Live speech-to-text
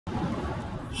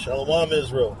Shalom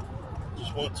Israel.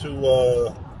 Just want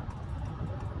to,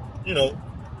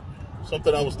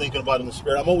 something I was thinking about in the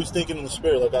spirit. I'm always thinking in the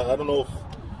spirit. Like, I don't know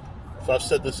if I've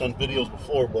said this on videos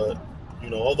before, but,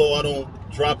 although I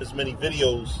don't drop as many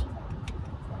videos,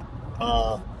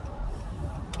 I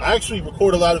actually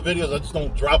record a lot of videos. I just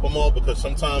don't drop them all because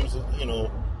sometimes, I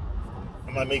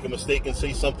might make a mistake and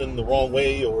say something the wrong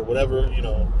way or whatever,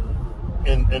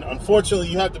 And unfortunately,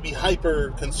 you have to be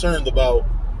hyper concerned about,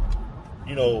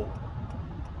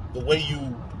 the way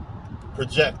you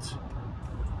project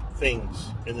things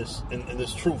in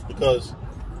this truth, because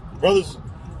brothers,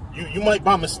 you might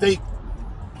by mistake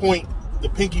point the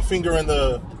pinky finger and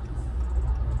the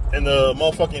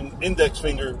motherfucking index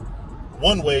finger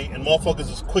one way, and motherfuckers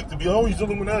is quick to be, oh, he's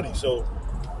Illuminati. So,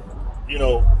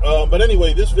 but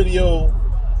anyway, this video,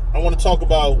 I want to talk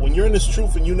about when you're in this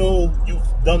truth and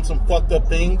you've done some fucked up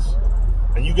things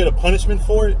and you get a punishment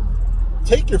for it.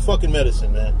 Take your fucking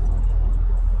medicine, man.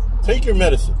 Take your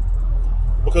medicine.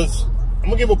 Because I'm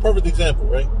going to give a perfect example,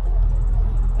 right?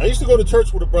 I used to go to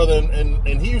church with a brother,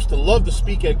 and he used to love to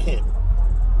speak at camp.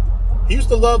 He used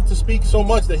to love to speak so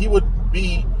much that he would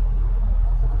be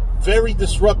very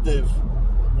disruptive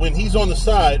when he's on the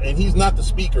side and he's not the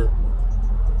speaker.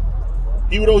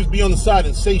 He would always be on the side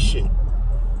and say shit.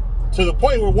 To the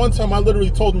point where one time I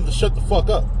literally told him to shut the fuck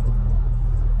up.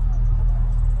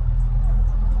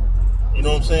 You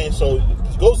know what I'm saying? So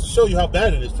it goes to show you how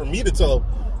bad it is for me to tell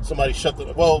somebody shut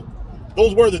the... Well,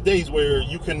 those were the days where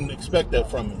you can expect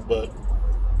that from me. But,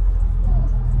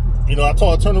 I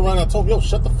turned around and I told him, yo,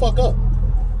 shut the fuck up.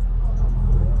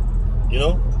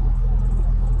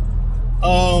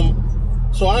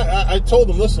 So I told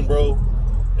him, listen, bro,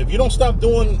 if you don't stop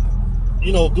doing,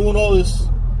 doing all this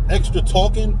extra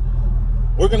talking,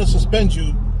 we're going to suspend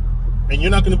you and you're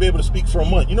not going to be able to speak for a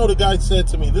month. The guy said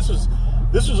to me, this was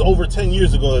over 10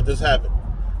 years ago that this happened.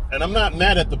 And I'm not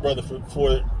mad at the brother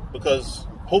for it, because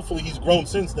hopefully he's grown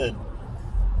since then.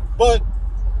 But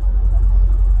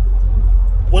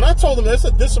when I told him that's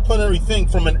a disciplinary thing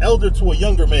from an elder to a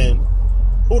younger man,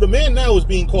 who the man now is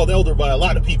being called elder by a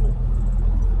lot of people,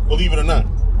 believe it or not.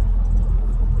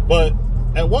 But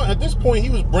at this point, he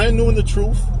was brand new in the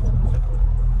truth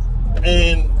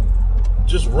and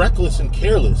just reckless and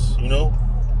careless,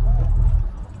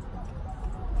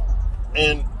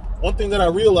 And one thing that I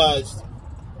realized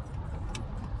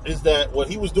is that what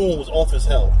he was doing was off as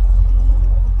hell.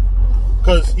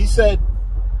 Because he said,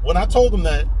 when I told him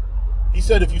that, he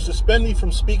said, if you suspend me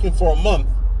from speaking for a month,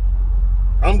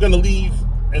 I'm going to leave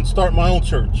and start my own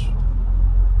church.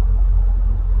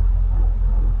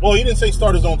 Well, he didn't say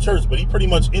start his own church, but he pretty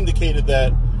much indicated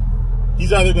that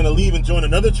he's either going to leave and join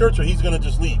another church or he's going to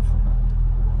just leave.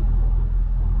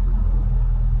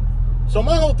 So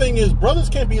my whole thing is, brothers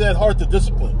can't be that hard to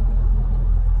discipline.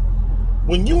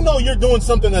 When you know you're doing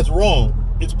something that's wrong,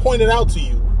 it's pointed out to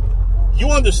you, you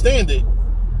understand it,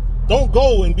 don't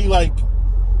go and be like,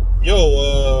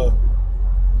 yo,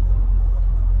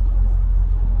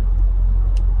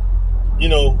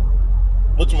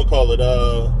 whatchamacallit,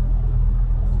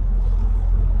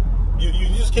 you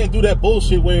just can't do that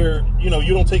bullshit where, you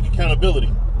don't take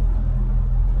accountability.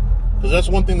 Because that's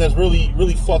one thing that's really,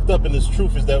 really fucked up in this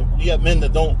truth, is that we have men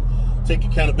that don't take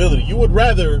accountability. You would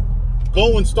rather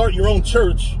go and start your own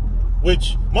church,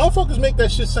 which motherfuckers make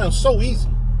that shit sound so easy.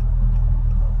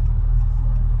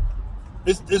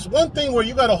 It's one thing where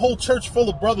you got a whole church full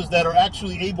of brothers that are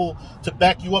actually able to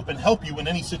back you up and help you in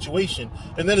any situation.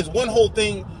 And then it's one whole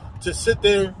thing to sit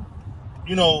there,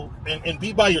 and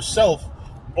be by yourself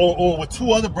or with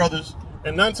two other brothers.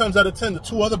 And 9 times out of 10, the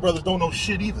 2 other brothers don't know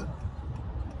shit either.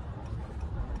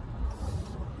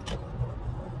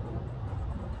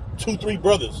 2, 3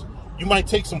 brothers. You might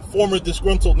take some former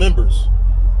disgruntled members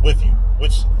with you,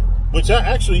 which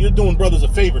actually you're doing brothers a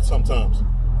favor sometimes.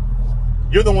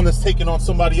 You're the one that's taking on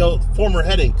somebody else, former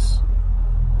headaches.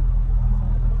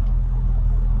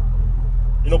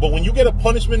 But when you get a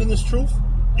punishment in this truth,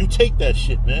 you take that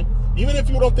shit, man. Even if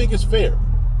you don't think it's fair.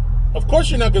 Of course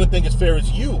you're not going to think it's fair.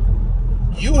 It's you.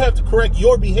 You have to correct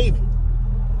your behavior.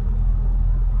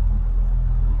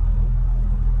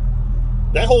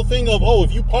 That whole thing of, oh,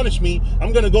 if you punish me,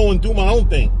 I'm going to go and do my own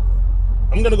thing.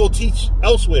 I'm going to go teach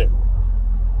elsewhere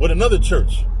with another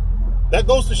church. That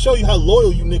goes to show you how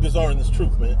loyal you niggas are in this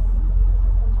truth, man.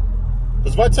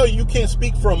 Because if I tell you can't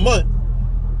speak for a month,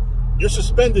 you're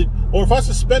suspended. Or if I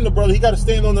suspend the brother, he got to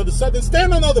stand on the other side. Then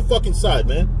stand on the other fucking side,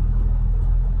 man.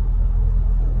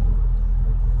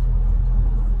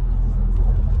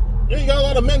 Yeah, you got a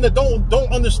lot of men that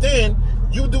don't understand.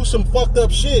 You do some fucked up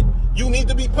shit, you need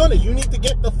to be punished. You need to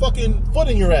get the fucking foot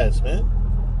in your ass, man.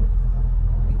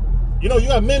 You know, you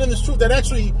got men in this truth that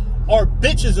actually are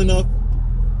bitches enough.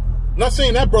 I'm not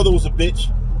saying that brother was a bitch,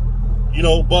 you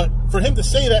know, but for him to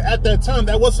say that at that time,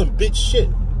 that was some bitch shit.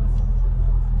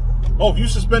 Oh, if you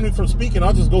suspend me from speaking,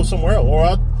 I'll just go somewhere else.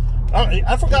 Or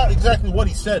I forgot exactly what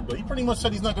he said, but he pretty much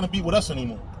said he's not going to be with us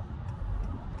anymore.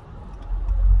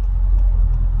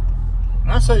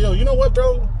 And I said, yo, you know what,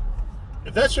 bro?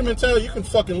 If that's your mentality, you can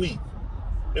fucking leave.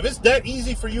 If it's that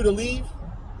easy for you to leave,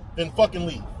 then fucking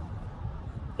leave.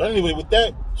 But anyway, with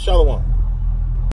that, shalom.